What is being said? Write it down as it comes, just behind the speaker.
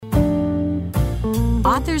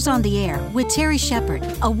Authors on the Air with Terry Shepard,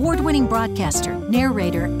 award-winning broadcaster,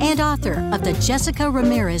 narrator, and author of the Jessica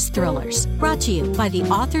Ramirez thrillers. Brought to you by the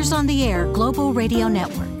Authors on the Air Global Radio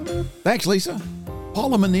Network. Thanks, Lisa.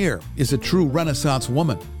 Paula Minear is a true Renaissance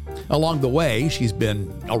woman. Along the way, she's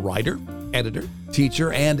been a writer, editor,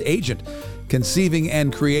 teacher, and agent, conceiving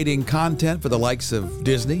and creating content for the likes of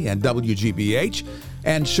Disney and WGBH,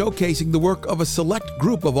 and showcasing the work of a select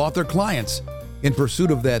group of author clients in pursuit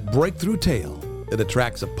of that breakthrough tale that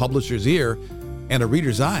attracts a publisher's ear and a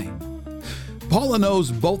reader's eye. Paula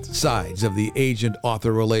knows both sides of the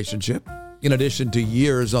agent-author relationship. In addition to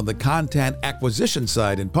years on the content acquisition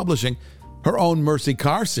side in publishing, her own Mercy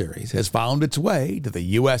Carr series has found its way to the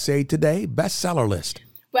USA Today bestseller list.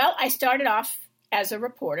 Well, I started off as a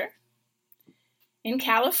reporter in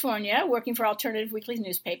California, working for alternative weekly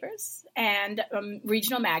newspapers and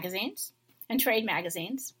regional magazines and trade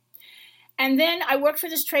magazines. And then I worked for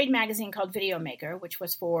this trade magazine called Video Maker, which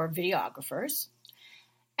was for videographers.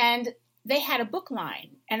 And they had a book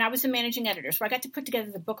line, and I was the managing editor, so I got to put together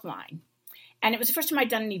the book line. And it was the first time I'd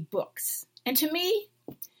done any books. And to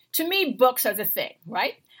me, books are the thing,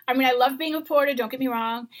 right? I mean, I love being a reporter, don't get me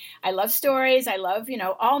wrong. I love stories. I love,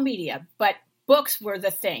 all media. But books were the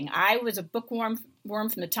thing. I was a bookworm from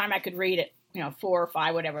the time I could read it, 4 or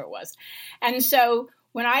 5, whatever it was. And so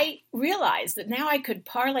when I realized that now I could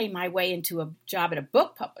parlay my way into a job at a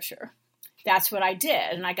book publisher, that's what I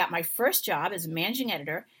did. And I got my first job as a managing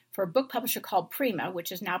editor for a book publisher called Prima,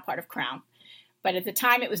 which is now part of Crown. But at the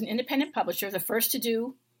time, it was an independent publisher, the first to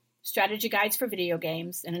do strategy guides for video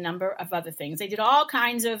games and a number of other things. They did all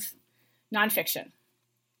kinds of nonfiction,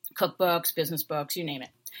 cookbooks, business books, you name it.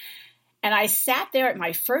 And I sat there at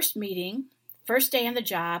my first meeting, first day on the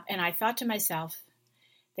job, and I thought to myself,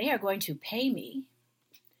 they are going to pay me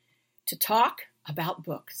to talk about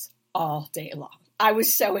books all day long. I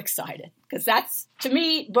was so excited because to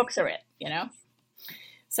me, books are it,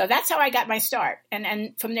 So that's how I got my start.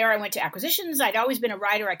 And from there, I went to acquisitions. I'd always been a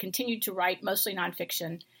writer. I continued to write mostly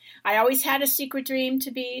nonfiction. I always had a secret dream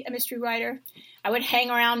to be a mystery writer. I would hang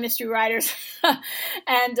around mystery writers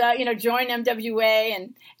and, join MWA.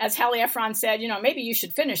 And as Hallie Efron said, maybe you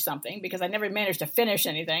should finish something because I never managed to finish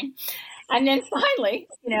anything. And then finally,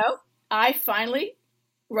 I finally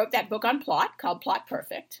wrote that book on plot called Plot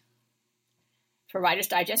Perfect for Writer's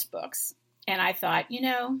Digest Books. And I thought,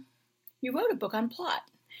 you wrote a book on plot.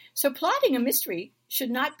 So plotting a mystery should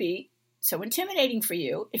not be so intimidating for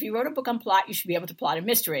you. If you wrote a book on plot, you should be able to plot a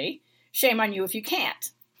mystery. Shame on you if you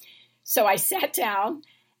can't. So I sat down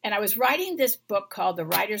and I was writing this book called The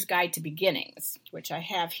Writer's Guide to Beginnings, which I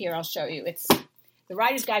have here. I'll show you. It's The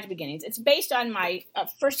Writer's Guide to Beginnings. It's based on my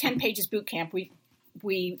first 10 pages boot camp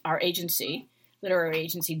our agency, literary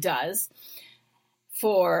agency, does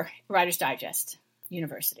for Writer's Digest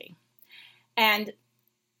University. And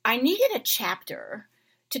I needed a chapter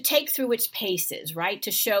to take through its paces, right? To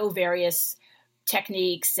show various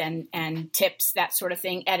techniques and tips, that sort of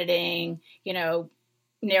thing, editing,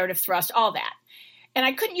 narrative thrust, all that. And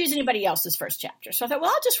I couldn't use anybody else's first chapter. So I thought,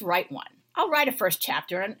 well, I'll just write one. I'll write a first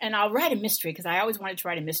chapter and I'll write a mystery because I always wanted to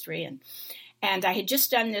write a mystery. And I had just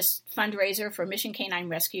done this fundraiser for Mission Canine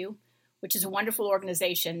Rescue, which is a wonderful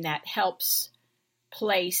organization that helps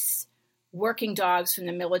place working dogs from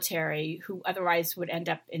the military who otherwise would end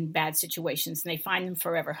up in bad situations, and they find them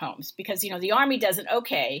forever homes. Because, the Army does an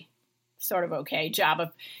okay job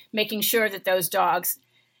of making sure that those dogs,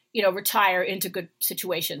 retire into good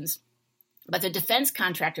situations. But the defense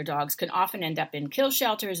contractor dogs can often end up in kill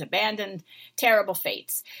shelters, abandoned, terrible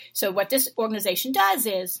fates. So what this organization does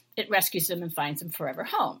is it rescues them and finds them forever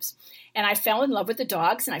homes. And I fell in love with the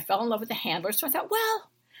dogs, and I fell in love with the handlers. So I thought, well,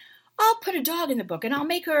 I'll put a dog in the book, and I'll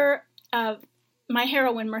make her my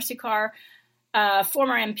heroine, Mercy Carr,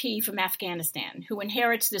 former MP from Afghanistan, who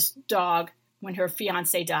inherits this dog when her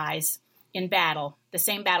fiancé dies in battle, the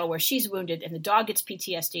same battle where she's wounded, and the dog gets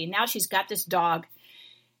PTSD. And now she's got this dog.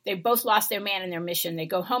 They both lost their man in their mission. They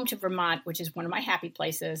go home to Vermont, which is one of my happy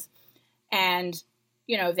places, and,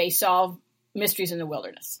 they solve mysteries in the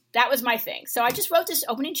wilderness. That was my thing. So I just wrote this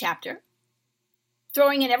opening chapter,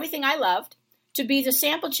 throwing in everything I loved to be the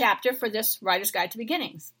sample chapter for this Writer's Guide to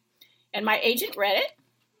Beginnings. And my agent read it,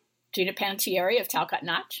 Gina Panettiere of Talcott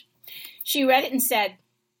Notch. She read it and said,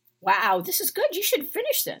 wow, this is good. You should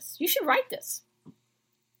finish this. You should write this.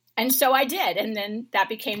 And so I did. And then that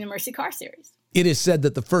became the Mercy Carr series. It is said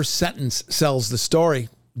that the first sentence sells the story.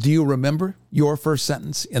 Do you remember your first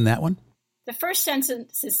sentence in that one? The first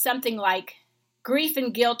sentence is something like, grief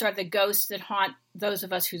and guilt are the ghosts that haunt those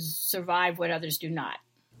of us who survive what others do not.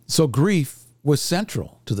 So grief was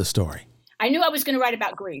central to the story. I knew I was going to write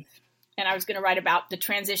about grief. And I was going to write about the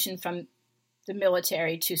transition from the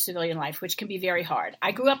military to civilian life, which can be very hard.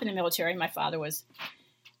 I grew up in the military. My father was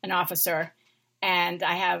an officer, and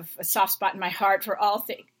I have a soft spot in my heart for all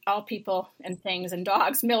people and things and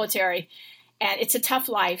dogs, military. And it's a tough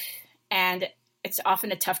life, and it's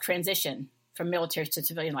often a tough transition from military to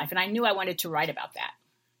civilian life. And I knew I wanted to write about that.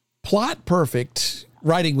 Plot Perfect,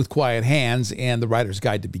 Writing with Quiet Hands, and The Writer's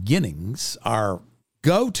Guide to Beginnings are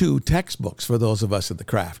go-to textbooks for those of us in the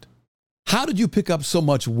craft. How did you pick up so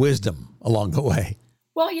much wisdom along the way?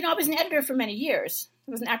 Well, I was an editor for many years.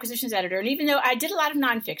 I was an acquisitions editor. And even though I did a lot of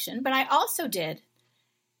nonfiction, but I also did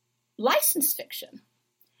licensed fiction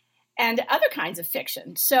and other kinds of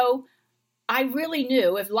fiction. So I really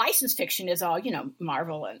knew if licensed fiction is all,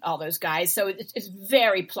 Marvel and all those guys. So it's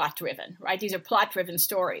very plot driven, right? These are plot driven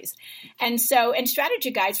stories. And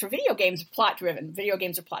strategy guides for video games are plot driven. Video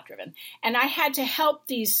games are plot driven. And I had to help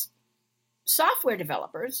these software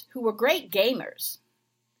developers who were great gamers.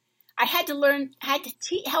 I had to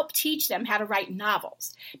help teach them how to write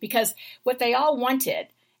novels, because what they all wanted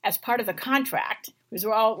as part of the contract was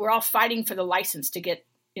we're all fighting for the license to get,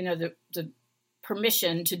 the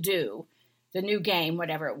permission to do the new game,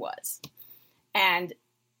 whatever it was. And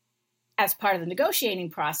as part of the negotiating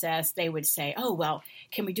process, they would say, oh, well,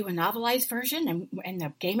 can we do a novelized version? And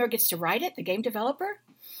the gamer gets to write it, the game developer?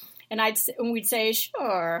 And we'd say,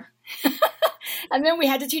 sure. And then we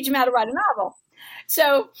had to teach them how to write a novel.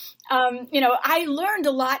 So, I learned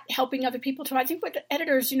a lot helping other people too. I think with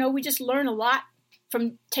editors, we just learn a lot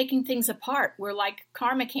from taking things apart. We're like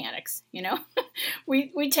car mechanics,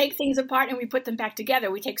 we take things apart and we put them back together.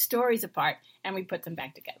 We take stories apart and we put them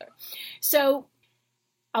back together. So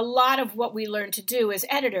a lot of what we learn to do as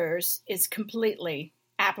editors is completely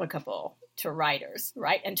applicable to writers,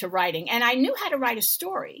 right? And to writing. And I knew how to write a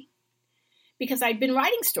story because I'd been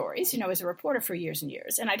writing stories, as a reporter for years and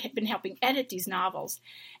years, and I'd been helping edit these novels.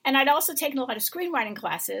 And I'd also taken a lot of screenwriting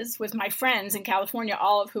classes with my friends in California,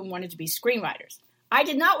 all of whom wanted to be screenwriters. I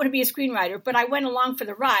did not want to be a screenwriter, but I went along for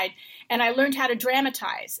the ride, and I learned how to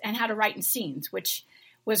dramatize and how to write in scenes, which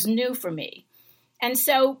was new for me. And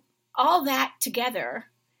so all that together,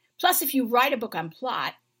 plus if you write a book on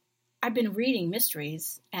plot, I've been reading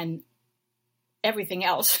mysteries and everything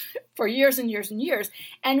else for years and years and years.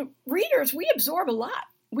 And readers, we absorb a lot.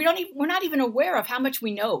 We're not even aware of how much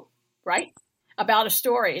we know, right, about a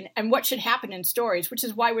story and what should happen in stories, which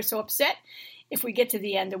is why we're so upset if we get to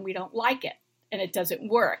the end and we don't like it and it doesn't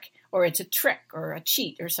work, or it's a trick or a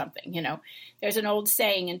cheat or something. There's an old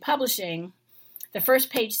saying in publishing, the first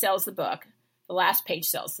page sells the book, the last page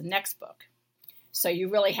sells the next book. So you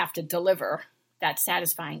really have to deliver that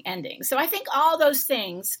satisfying ending. So I think all those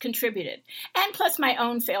things contributed. And plus my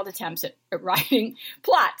own failed attempts at writing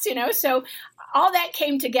plots, So all that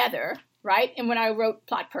came together, right? And when I wrote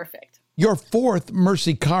Plot Perfect. Your fourth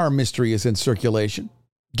Mercy Carr mystery is in circulation.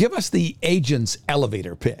 Give us the agent's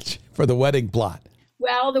elevator pitch for The Wedding Plot.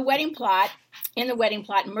 Well, in the wedding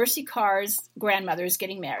plot, Mercy Carr's grandmother is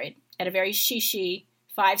getting married at a very she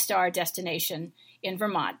 5-star destination in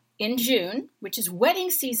Vermont in June, which is wedding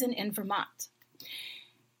season in Vermont.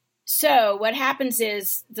 So what happens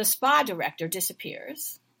is the spa director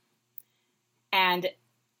disappears, and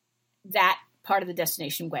that part of the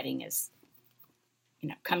destination wedding is,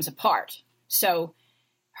 comes apart. So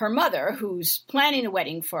her mother, who's planning the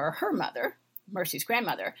wedding for her mother, Mercy's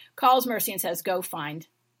grandmother, calls Mercy and says, go find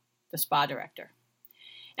the spa director.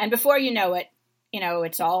 And before you know it,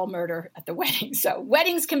 it's all murder at the wedding. So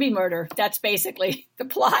weddings can be murder. That's basically the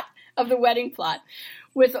plot of The Wedding Plot,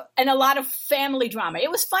 and a lot of family drama. It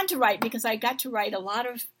was fun to write because I got to write a lot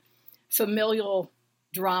of familial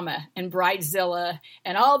drama and bridezilla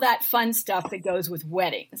and all that fun stuff that goes with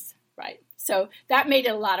weddings, right? So that made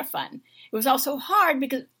it a lot of fun. It was also hard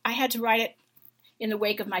because I had to write it in the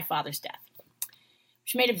wake of my father's death,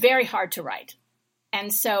 which made it very hard to write.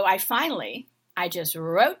 And so I just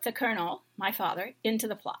wrote the Colonel, my father, into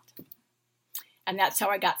the plot. And that's how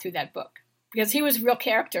I got through that book, because he was a real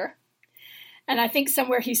character. And I think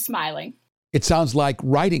somewhere he's smiling. It sounds like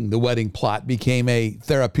writing The Wedding Plot became a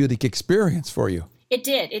therapeutic experience for you. It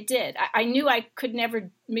did. I knew I could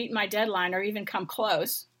never meet my deadline or even come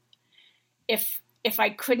close if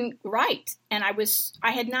I couldn't write. And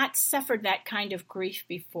I had not suffered that kind of grief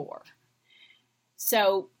before.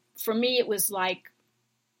 So for me, it was like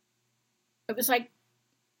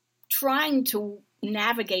trying to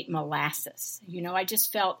navigate molasses. I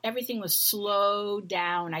just felt everything was slowed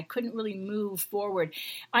down. I couldn't really move forward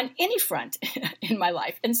on any front in my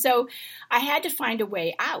life. And so I had to find a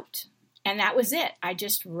way out. And that was it. I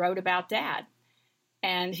just wrote about Dad.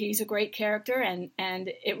 And he's a great character. And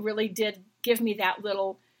it really did give me that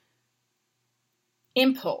little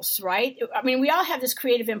impulse, right? I mean, we all have this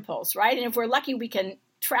creative impulse, right? And if we're lucky, we can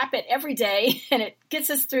trap it every day and it gets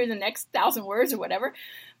us through the next 1,000 words or whatever.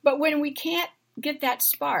 But when we can't get that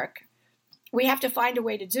spark, we have to find a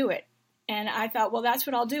way to do it. And I thought, well, that's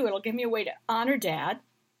what I'll do. It'll give me a way to honor Dad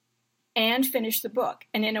and finish the book.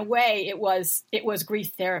 And in a way, it was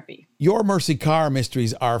grief therapy. Your Mercy Carr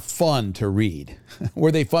mysteries are fun to read.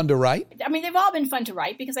 Were they fun to write? I mean, they've all been fun to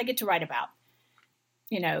write because I get to write about,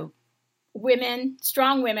 women,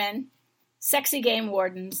 strong women, sexy game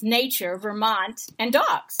wardens, nature, Vermont, and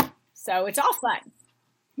dogs. So it's all fun.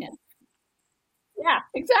 Yeah,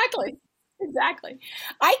 exactly.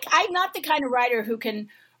 I'm not the kind of writer who can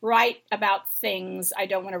write about things I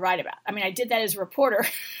don't want to write about. I mean, I did that as a reporter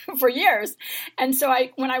for years. And so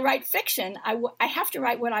when I write fiction, I have to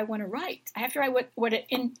write what I want to write. I have to write what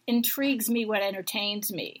intrigues me, what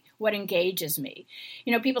entertains me, what engages me.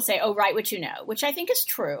 People say, oh, write what you know, which I think is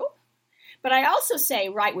true. But I also say,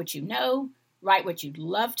 write what you know, write what you'd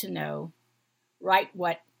love to know, write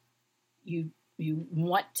what you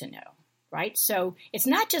want to know, right? So it's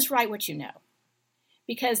not just write what you know,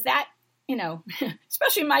 because that,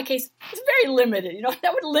 especially in my case, it's very limited.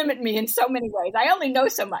 That would limit me in so many ways. I only know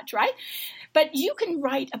so much, right? But you can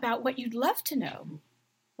write about what you'd love to know,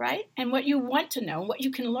 right? And what you want to know, and what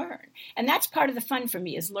you can learn. And that's part of the fun for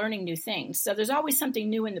me, is learning new things. So there's always something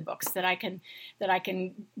new in the books that I can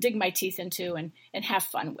dig my teeth into and have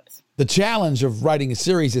fun with. The challenge of writing a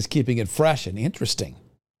series is keeping it fresh and interesting.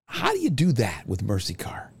 How do you do that with Mercy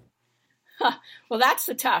Carr? Well, that's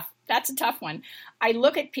a tough one. I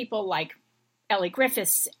look at people like Ellie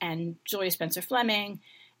Griffiths and Julia Spencer Fleming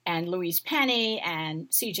and Louise Penny and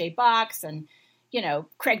C.J. Box and,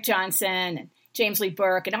 Craig Johnson and James Lee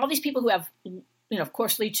Burke and all these people who have, of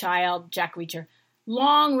course, Lee Child, Jack Reacher,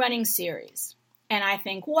 long-running series. And I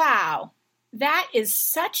think, wow, that is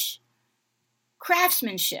such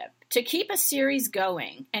craftsmanship to keep a series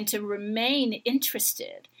going and to remain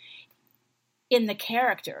interested in the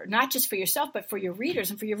character, not just for yourself, but for your readers,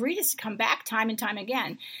 and for your readers to come back time and time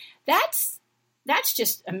again. That's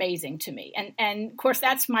just amazing to me. And of course,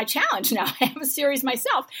 that's my challenge now. I have a series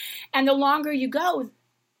myself. And the longer you go,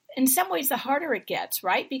 in some ways, the harder it gets,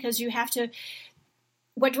 right? Because you have to,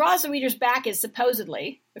 what draws the readers back is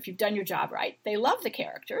supposedly, if you've done your job right, they love the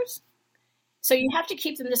characters. So you have to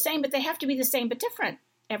keep them the same, but they have to be the same but different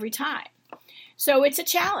every time. So it's a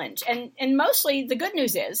challenge. And mostly the good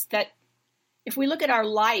news is that if we look at our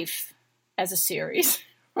life as a series,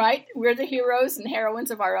 right? We're the heroes and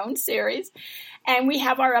heroines of our own series. And we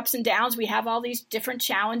have our ups and downs. We have all these different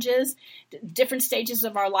challenges, different stages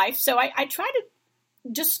of our life. So I try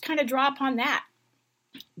to just kind of draw upon that.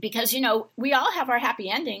 Because, we all have our happy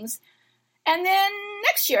endings. And then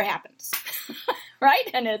next year happens, right?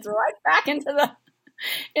 And it's right back into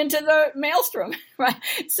the maelstrom, right?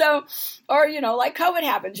 So, or, like COVID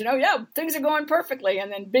happens, things are going perfectly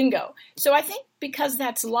and then bingo. So I think because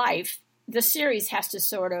that's life, the series has to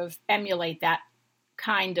sort of emulate that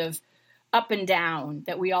kind of up and down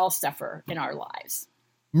that we all suffer in our lives.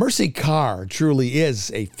 Mercy Carr truly is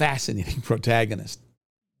a fascinating protagonist.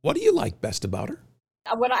 What do you like best about her?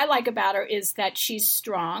 What I like about her is that she's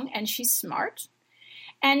strong and she's smart.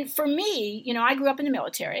 And for me, I grew up in the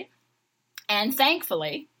military. And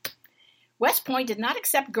thankfully, West Point did not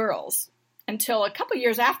accept girls until a couple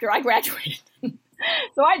years after I graduated.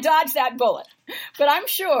 So I dodged that bullet. But I'm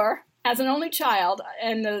sure, as an only child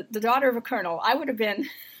and the daughter of a colonel, I would have been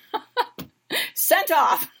sent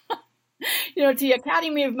off, to the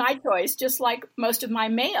academy of my choice, just like most of my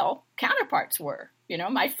male counterparts were.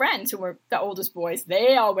 My friends who were the oldest boys,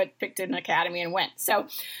 they all picked an academy and went. So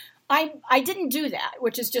I didn't do that,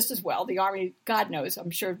 which is just as well. The Army, God knows, I'm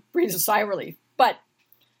sure breathes a sigh of relief. But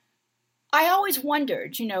I always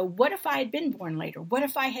wondered, what if I had been born later? What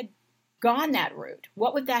if I had gone that route?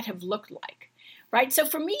 What would that have looked like? Right? So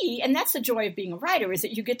for me, and that's the joy of being a writer, is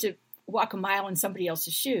that you get to walk a mile in somebody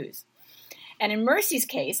else's shoes. And in Mercy's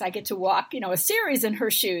case, I get to walk, a series in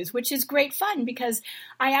her shoes, which is great fun because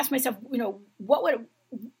I ask myself, what would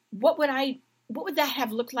that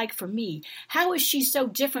have looked like for me? How is she so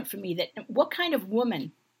different from me? What kind of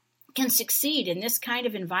woman can succeed in this kind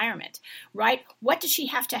of environment, right? What does she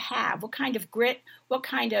have to have? What kind of grit? What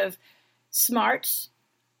kind of smarts?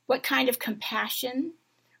 What kind of compassion,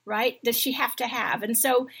 right, does she have to have? And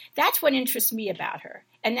so that's what interests me about her.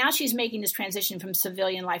 And now she's making this transition from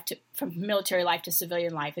military life to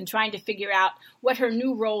civilian life and trying to figure out what her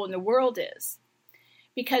new role in the world is.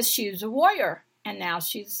 Because she's a warrior and now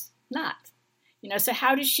she's not. So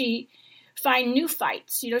how does she find new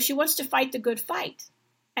fights? She wants to fight the good fight.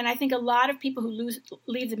 And I think a lot of people who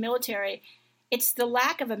leave the military, it's the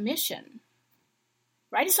lack of a mission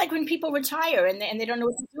right? It's like when people retire and they don't know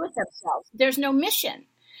what to do with themselves. There's no mission.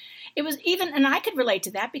 It was even, and I could relate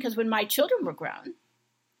to that because when my children were grown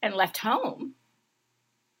and left home,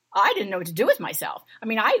 I didn't know what to do with myself. I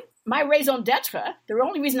mean, my raison d'etre, the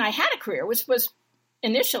only reason I had a career was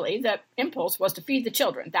initially the impulse was to feed the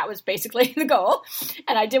children. That was basically the goal.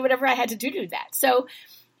 And I did whatever I had to do that. So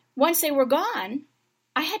once they were gone,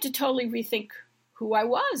 I had to totally rethink who I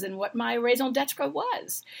was and what my raison d'etre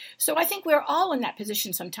was. So I think we're all in that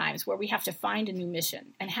position sometimes where we have to find a new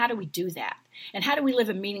mission. And how do we do that? And how do we live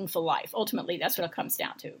a meaningful life? Ultimately, that's what it comes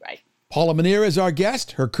down to, right? Paula Minear is our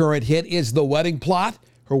guest. Her current hit is The Wedding Plot.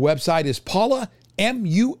 Her website is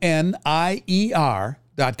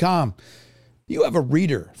paulamunier.com. You have a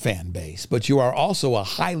reader fan base, but you are also a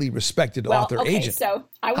highly respected author agent. So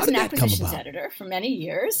I was an acquisitions editor for many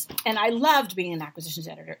years, and I loved being an acquisitions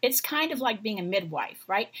editor. It's kind of like being a midwife,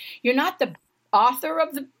 right? You're not the author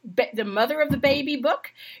of the mother of the baby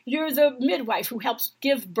book. You're the midwife who helps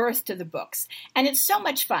give birth to the books, and it's so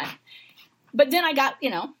much fun. But then I got,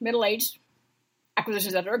 middle-aged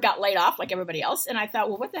acquisitions editor, got laid off like everybody else, and I thought,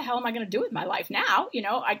 well, what the hell am I going to do with my life now?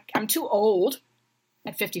 I'm too old.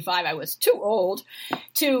 At 55, I was too old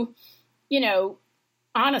to,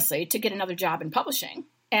 honestly, to get another job in publishing.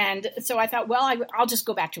 And so I thought, well, I'll just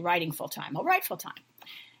go back to writing full-time. I'll write full-time.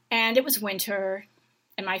 And it was winter,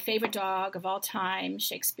 and my favorite dog of all time,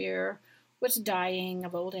 Shakespeare, was dying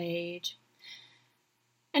of old age.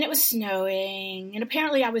 And it was snowing, and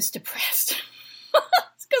apparently I was depressed.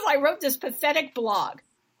 It's because I wrote this pathetic blog.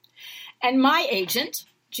 And my agent,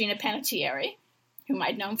 Gina Panettiere, whom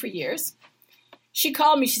I'd known for years, she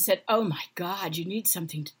called me. She said, "Oh, my God, you need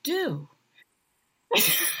something to do."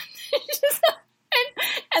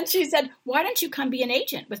 And she said, "Why don't you come be an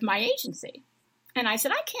agent with my agency?" And I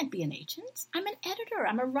said, "I can't be an agent. I'm an editor.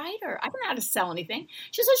 I'm a writer. I don't know how to sell anything."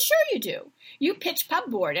 She said, "Sure you do. You pitch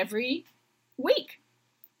Pubboard every week,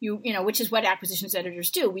 which is what acquisitions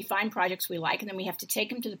editors do. We find projects we like, and then we have to take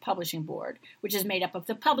them to the publishing board, which is made up of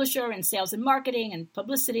the publisher and sales and marketing and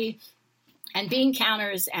publicity and bean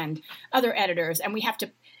counters and other editors, and we have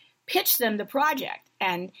to pitch them the project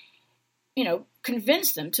and,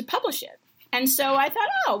 convince them to publish it." And so I thought,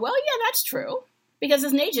 oh, well, yeah, that's true. Because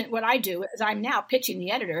as an agent, what I do is I'm now pitching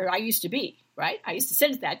the editor I used to be, right? I used to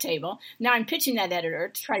sit at that table. Now I'm pitching that editor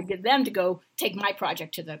to try to get them to go take my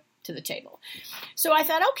project to the table. So I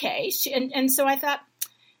thought, okay. And so I thought,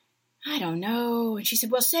 I don't know. And she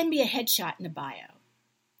said, well, send me a headshot and a bio.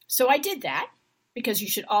 So I did that. Because you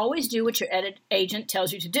should always do what your agent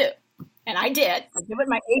tells you to do. And I did. I did what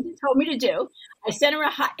my agent told me to do. I sent her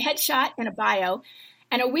a headshot and a bio.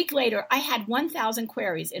 And a week later, I had 1,000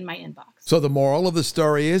 queries in my inbox. So the moral of the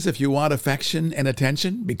story is, if you want affection and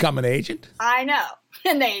attention, become an agent? I know.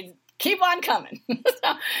 And they keep on coming.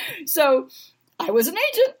 So I was an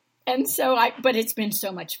agent. And so but it's been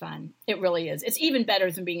so much fun. It really is. It's even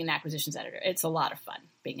better than being an acquisitions editor. It's a lot of fun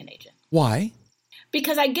being an agent. Why?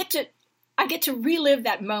 Because I get to relive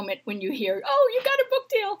that moment when you hear, oh, you got a book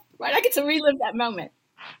deal, right? I get to relive that moment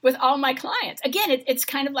with all my clients. Again, it's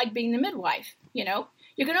kind of like being the midwife,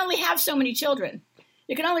 You can only have so many children.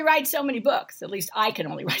 You can only write so many books. At least I can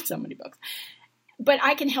only write so many books. But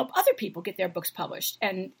I can help other people get their books published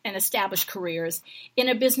and establish careers in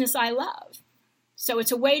a business I love. So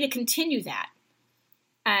it's a way to continue that.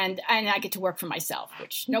 And I get to work for myself,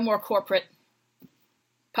 which no more corporate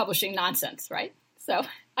publishing nonsense, right? So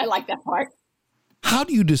I like that part. How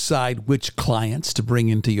do you decide which clients to bring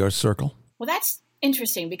into your circle? Well, that's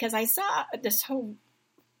interesting because I saw this whole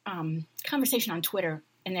conversation on Twitter,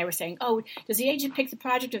 and they were saying, oh, does the agent pick the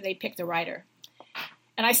project or they pick the writer?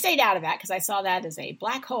 And I stayed out of that because I saw that as a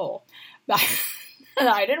black hole. But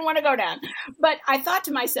I didn't want to go down. But I thought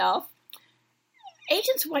to myself,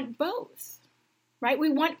 agents want both, right? We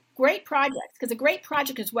want great projects because a great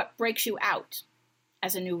project is what breaks you out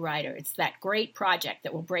as a new writer. It's that great project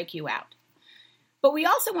that will break you out. But we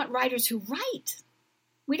also want writers who write.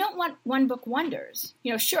 We don't want one-book wonders.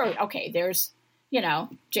 Sure, okay, there's,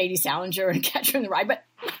 J.D. Salinger and Catcher in the Rye, but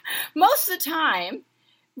most of the time,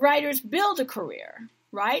 writers build a career,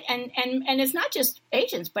 right? And it's not just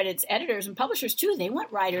agents, but it's editors and publishers too. They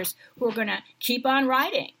want writers who are going to keep on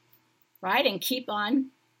writing, right? And keep on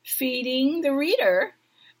feeding the reader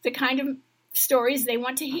the kind of stories they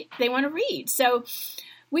want to read. So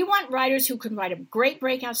we want writers who can write a great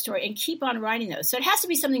breakout story and keep on writing those. So it has to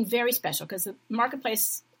be something very special because the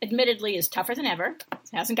marketplace, admittedly, is tougher than ever. It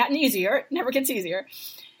hasn't gotten easier. It never gets easier.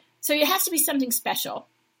 So it has to be something special.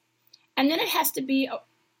 And then it has to be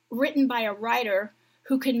written by a writer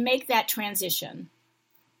who can make that transition,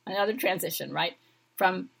 another transition, right,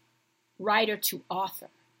 from writer to author.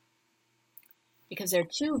 because they're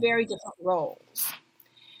two very different roles.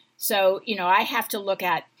 So, I have to look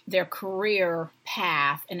at their career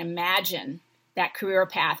path and imagine that career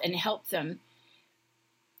path and help them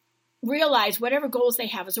realize whatever goals they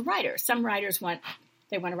have as a writer. Some writers want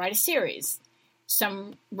to write a series.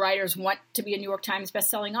 Some writers want to be a New York Times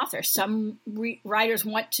bestselling author. Some writers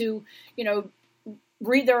want to,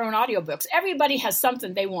 read their own audiobooks. Everybody has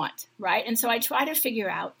something they want, right? And so I try to figure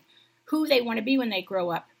out who they want to be when they grow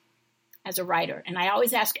up as a writer. And I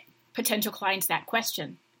always ask potential clients that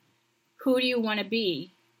question. Who do you want to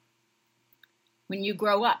be when you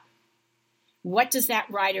grow up? What does that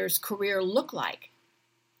writer's career look like?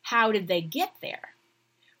 How did they get there?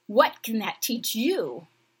 What can that teach you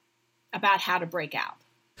about how to break out?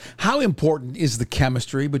 How important is the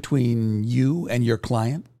chemistry between you and your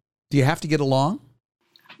client? Do you have to get along?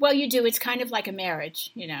 Well, you do. It's kind of like a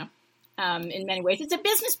marriage, in many ways. It's a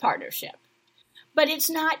business partnership. But it's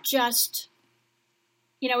not just,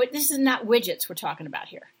 this is not widgets we're talking about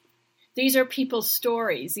here. These are people's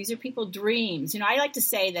stories. These are people's dreams. I like to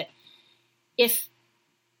say that if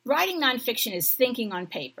writing nonfiction is thinking on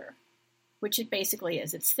paper, which it basically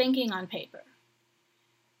is, it's thinking on paper,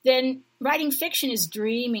 then writing fiction is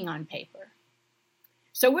dreaming on paper.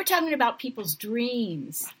 So we're talking about people's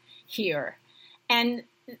dreams here. And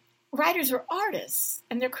writers are artists,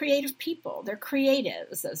 and they're creative people. They're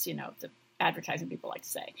creatives, as the advertising people like to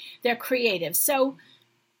say. They're creative. So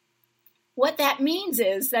what that means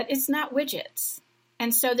is that it's not widgets.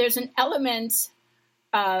 And so there's an element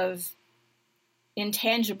of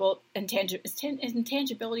intangibility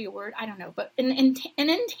a word? I don't know, but an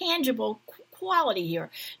intangible quality here,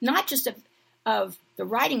 not just of the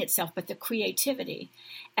writing itself, but the creativity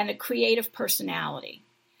and the creative personality.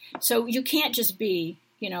 So you can't just be,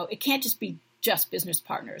 it can't just be just business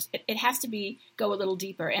partners. It has to go a little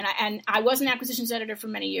deeper. And I was an acquisitions editor for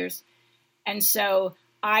many years. And so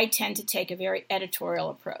I tend to take a very editorial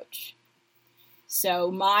approach.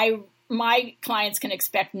 So my clients can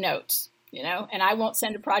expect notes, and I won't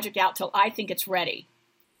send a project out till I think it's ready.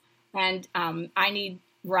 And I need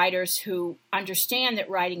writers who understand that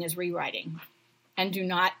writing is rewriting and do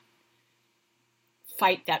not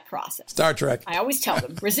fight that process. Star Trek. I always tell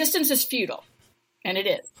them resistance is futile, and it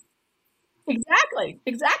is. Exactly.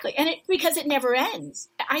 And because it never ends.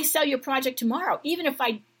 I sell your project tomorrow, even if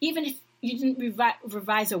you didn't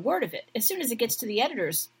revise a word of it. As soon as it gets to the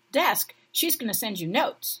editor's desk, she's going to send you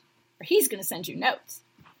notes, or he's going to send you notes,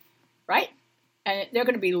 right? And they're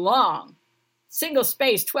going to be long, single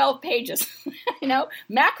space, 12 pages,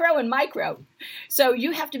 macro and micro. So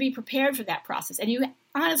you have to be prepared for that process, and you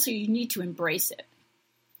need to embrace it.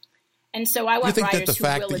 And so I want writers who will embrace that the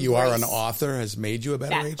fact that you are an author has made you a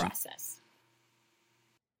better agent? Process.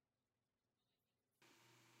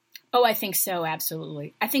 Oh, I think so,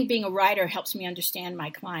 absolutely. I think being a writer helps me understand my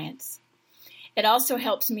clients. It also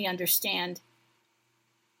helps me understand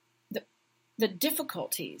the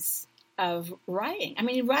difficulties of writing. I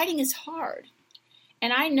mean, writing is hard.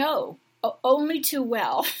 And I know only too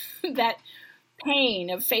well that pain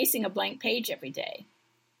of facing a blank page every day.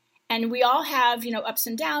 And we all have, ups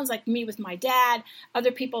and downs, like me with my dad.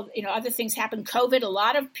 Other people, other things happen. COVID, a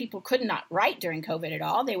lot of people could not write during COVID at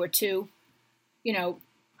all. They were too,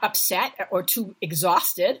 upset or too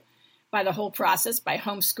exhausted by the whole process, by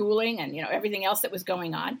homeschooling and, everything else that was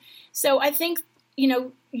going on. So I think,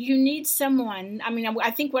 you need someone. I mean,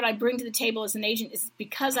 I think what I bring to the table as an agent is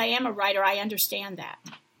because I am a writer, I understand that,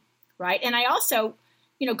 right? And I also,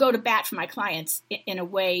 go to bat for my clients in a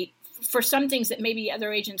way for some things that maybe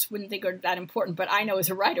other agents wouldn't think are that important, but I know as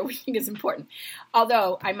a writer, we think is important.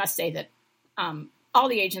 Although I must say that all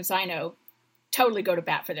the agents I know totally go to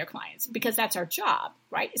bat for their clients because that's our job,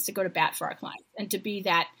 right? Is to go to bat for our clients and to be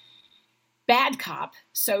that bad cop.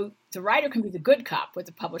 So the writer can be the good cop with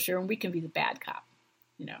the publisher and we can be the bad cop,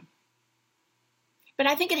 But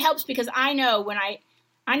I think it helps because I know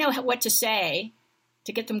I know what to say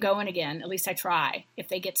to get them going again. At least I try if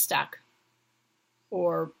they get stuck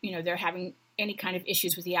or, they're having any kind of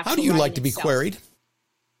issues with the actual writing. How do you like to be itself. queried?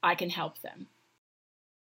 I can help them.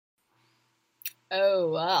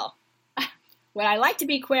 Oh, well. When I like to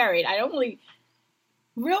be queried, I don't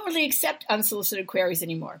really accept unsolicited queries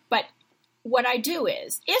anymore. But what I do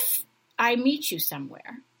is, if I meet you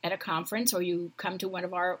somewhere at a conference or you come to one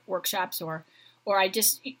of our workshops or I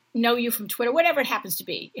just know you from Twitter, whatever it happens to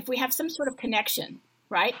be, if we have some sort of connection,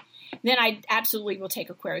 right, then I absolutely will take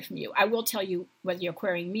a query from you. I will tell you whether you're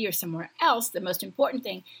querying me or somewhere else. The most important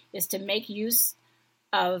thing is to make use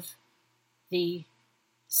of the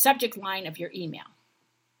subject line of your email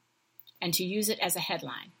and to use it as a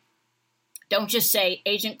headline. Don't just say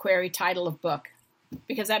agent query title of book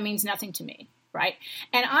because that means nothing to me. right?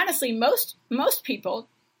 And honestly, most people,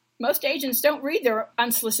 most agents don't read their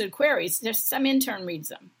unsolicited queries. There's some intern reads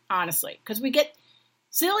them, honestly, because we get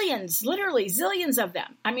zillions, literally zillions of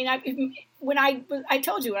them. I mean, I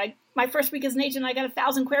told you, my first week as an agent, I got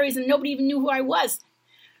 1,000 queries and nobody even knew who I was.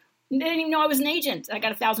 They didn't even know I was an agent. I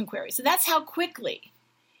got 1,000 queries. So that's how quickly,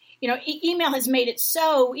 email has made it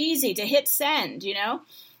so easy to hit send,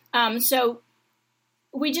 So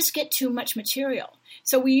we just get too much material.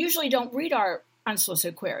 So we usually don't read our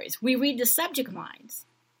unsolicited queries. We read the subject lines.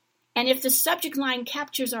 And if the subject line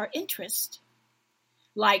captures our interest,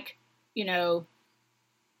 like,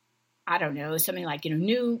 I don't know, something like,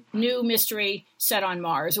 new mystery set on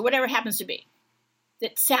Mars or whatever it happens to be,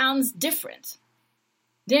 that sounds different,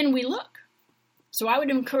 then we look. So I would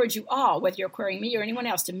encourage you all, whether you're querying me or anyone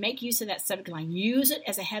else, to make use of that subject line. Use it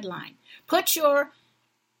as a headline. Put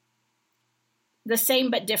the same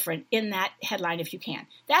but different in that headline if you can.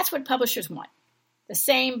 That's what publishers want. The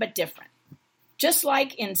same but different. Just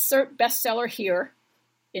like insert bestseller here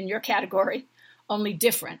in your category, only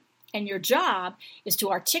different. And your job is to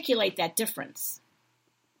articulate that difference,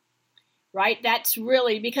 right? That's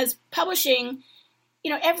really, because publishing,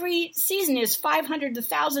 every season is 500 to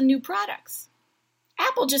 1,000 new products.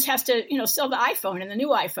 Apple just has to, sell the iPhone and the new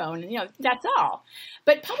iPhone, and, that's all.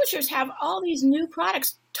 But publishers have all these new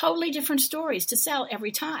products, totally different stories to sell every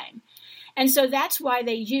time. And so that's why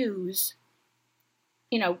they use,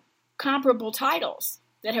 comparable titles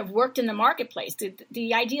that have worked in the marketplace.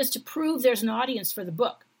 The idea is to prove there's an audience for the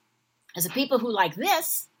book. As the people who like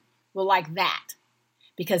this will like that,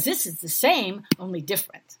 because this is the same, only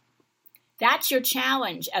different. That's your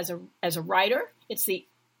challenge as a writer. It's the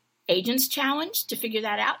agent's challenge to figure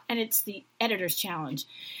that out, and it's the editor's challenge.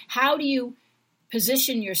 How do you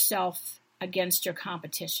position yourself against your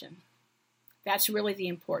competition? That's really the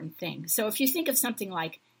important thing. So if you think of something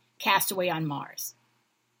like Castaway on Mars,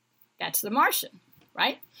 that's The Martian,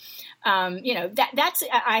 right?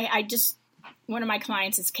 One of my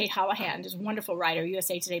clients is Kate Holohan, is a wonderful writer,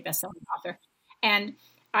 USA Today bestselling author. And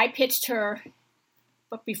I pitched her,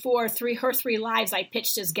 but before her 3 lives, I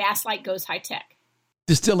pitched as Gaslight Goes High Tech.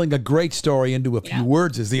 Distilling a great story into a few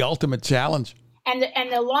words is the ultimate challenge. And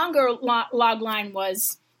the longer log line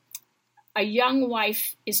was, a young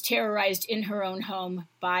wife is terrorized in her own home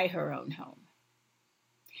by her own home.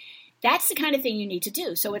 That's the kind of thing you need to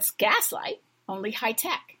do. So it's Gaslight, only high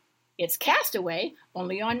tech. It's Castaway,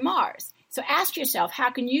 only on Mars. So ask yourself, how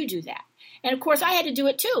can you do that? And of course, I had to do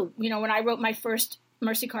it too. When I wrote my first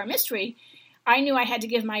Mercy Car mystery, I knew I had to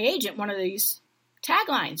give my agent one of these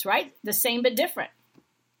taglines, right? The same but different.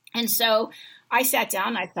 And so I sat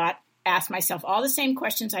down and asked myself all the same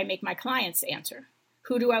questions I make my clients answer.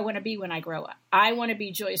 Who do I want to be when I grow up? I want to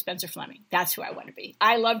be Julia Spencer Fleming. That's who I want to be.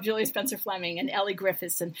 I love Julia Spencer Fleming and Ellie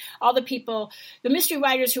Griffiths and all the people, the mystery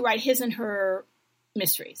writers who write his and her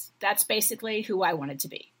mysteries. That's basically who I wanted to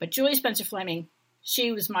be. But Julia Spencer Fleming,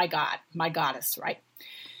 she was my goddess, right?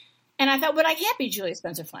 And I thought, but I can't be Julia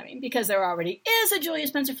Spencer Fleming because there already is a Julia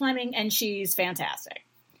Spencer Fleming and she's fantastic.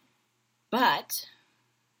 But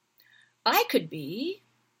I could be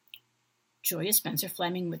Julia Spencer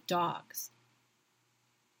Fleming with dogs.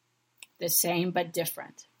 The same but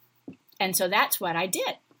different. And so that's what I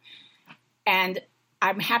did. And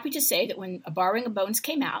I'm happy to say that when A Borrowing of Bones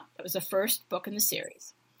came out, that was the first book in the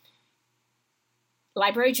series,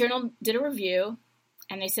 Library Journal did a review,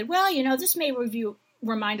 and they said, well, this may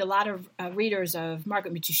remind a lot of readers of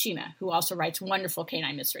Margaret Mitsushima, who also writes wonderful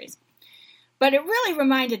canine mysteries. But it really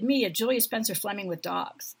reminded me of Julia Spencer Fleming with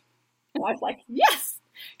dogs. And I was like, yes,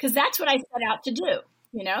 because that's what I set out to do,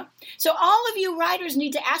 So all of you writers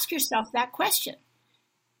need to ask yourself that question.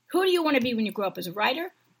 Who do you want to be when you grow up as a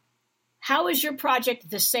writer? How is your project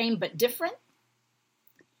the same but different?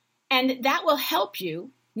 And that will help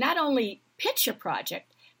you not only pitch your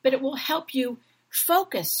project, but it will help you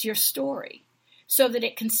focus your story so that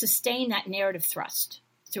it can sustain that narrative thrust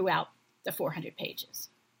throughout the 400 pages.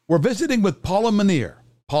 We're visiting with Paula Munier,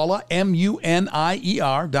 Paula, Munier.com.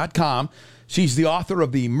 She's the author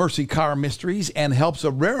of the Mercy Car Mysteries and helps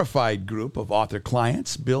a rarefied group of author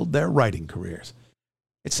clients build their writing careers.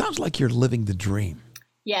 It sounds like you're living the dream.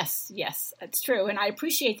 Yes, it's true. And I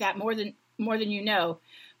appreciate that more than you know.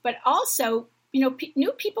 But also,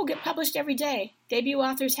 new people get published every day. Debut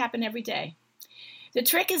authors happen every day. The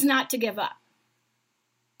trick is not to give up.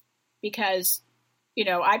 Because,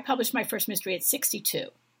 I published my first mystery at 62.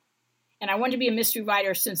 And I wanted to be a mystery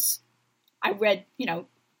writer since I read,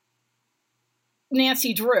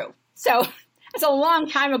 Nancy Drew. So that's a long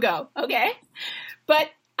time ago, okay? But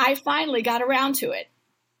I finally got around to it.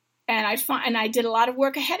 And I did a lot of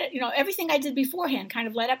work ahead of, everything I did beforehand kind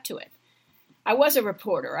of led up to it. I was a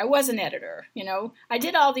reporter. I was an editor. I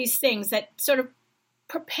did all these things that sort of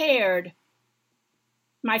prepared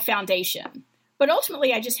my foundation. But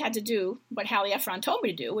ultimately, I just had to do what Hallie Efron told me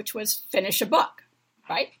to do, which was finish a book,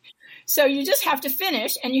 right? So you just have to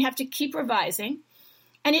finish, and you have to keep revising.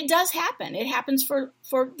 And it does happen. It happens for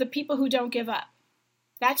the people who don't give up.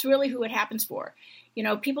 That's really who it happens for.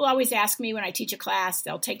 People always ask me when I teach a class,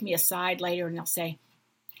 they'll take me aside later and they'll say,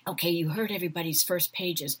 okay, you heard everybody's first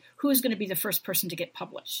pages. Who's going to be the first person to get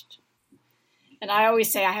published? And I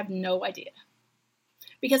always say I have no idea,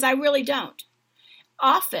 because I really don't.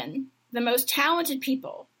 Often, the most talented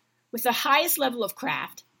people with the highest level of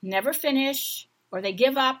craft never finish, or they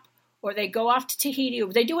give up, or they go off to Tahiti,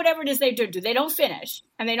 or they do whatever it is they do. They don't finish,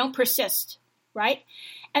 and they don't persist, right?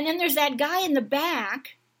 And then there's that guy in the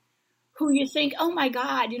back who you think, oh my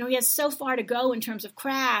God, he has so far to go in terms of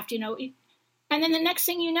craft, and then the next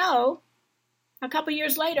thing you know, a couple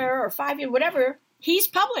years later, or 5 years, whatever, he's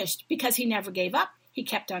published because he never gave up. He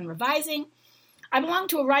kept on revising. I belonged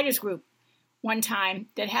to a writer's group one time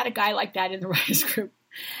that had a guy like that in the writer's group,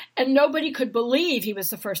 and nobody could believe he was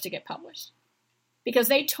the first to get published, because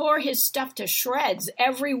they tore his stuff to shreds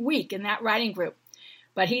every week in that writing group.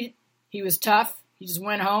 But he was tough. He just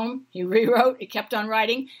went home. He rewrote. He kept on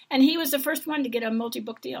writing. And he was the first one to get a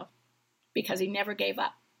multi-book deal because he never gave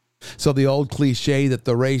up. So the old cliche that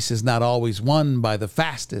the race is not always won by the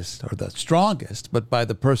fastest or the strongest, but by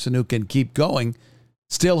the person who can keep going,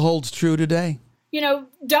 still holds true today.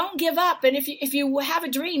 Don't give up. And if you have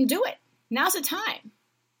a dream, do it. Now's the time.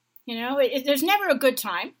 There's never a good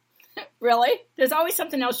time. Really? There's always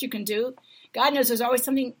something else you can do. God knows there's always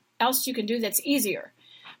something else you can do that's easier.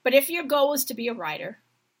 But if your goal is to be a writer,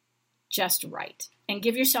 just write and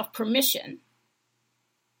give yourself permission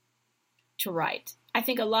to write. I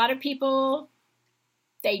think a lot of people,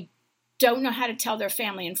 they don't know how to tell their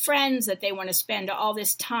family and friends that they want to spend all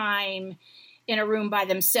this time in a room by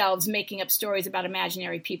themselves making up stories about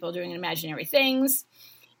imaginary people doing imaginary things.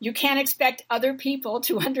 You can't expect other people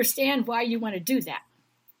to understand why you want to do that.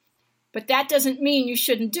 But that doesn't mean you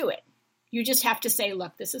shouldn't do it. You just have to say,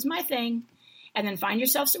 look, this is my thing. And then find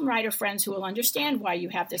yourself some writer friends who will understand why you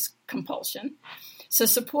have this compulsion. So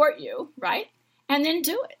support you, right? And then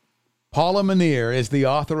do it. Paula Minear is the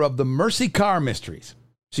author of The Mercy Car Mysteries.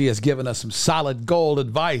 She has given us some solid gold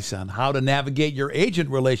advice on how to navigate your agent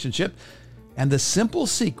relationship and the simple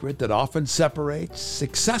secret that often separates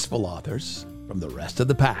successful authors from the rest of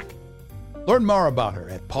the pack. Learn more about her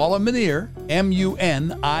at Paula Minear, MUNIER.com.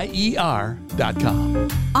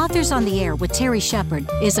 Authors on the Air with Terry Shepard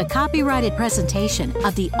is a copyrighted presentation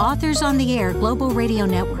of the Authors on the Air Global Radio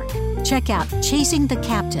Network. Check out Chasing the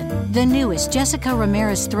Captain, the newest Jessica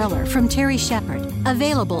Ramirez thriller from Terry Shepard,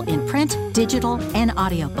 available in print, digital, and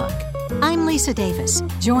audiobook. I'm Lisa Davis.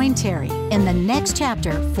 Join Terry in the next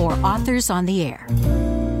chapter for Authors on the Air.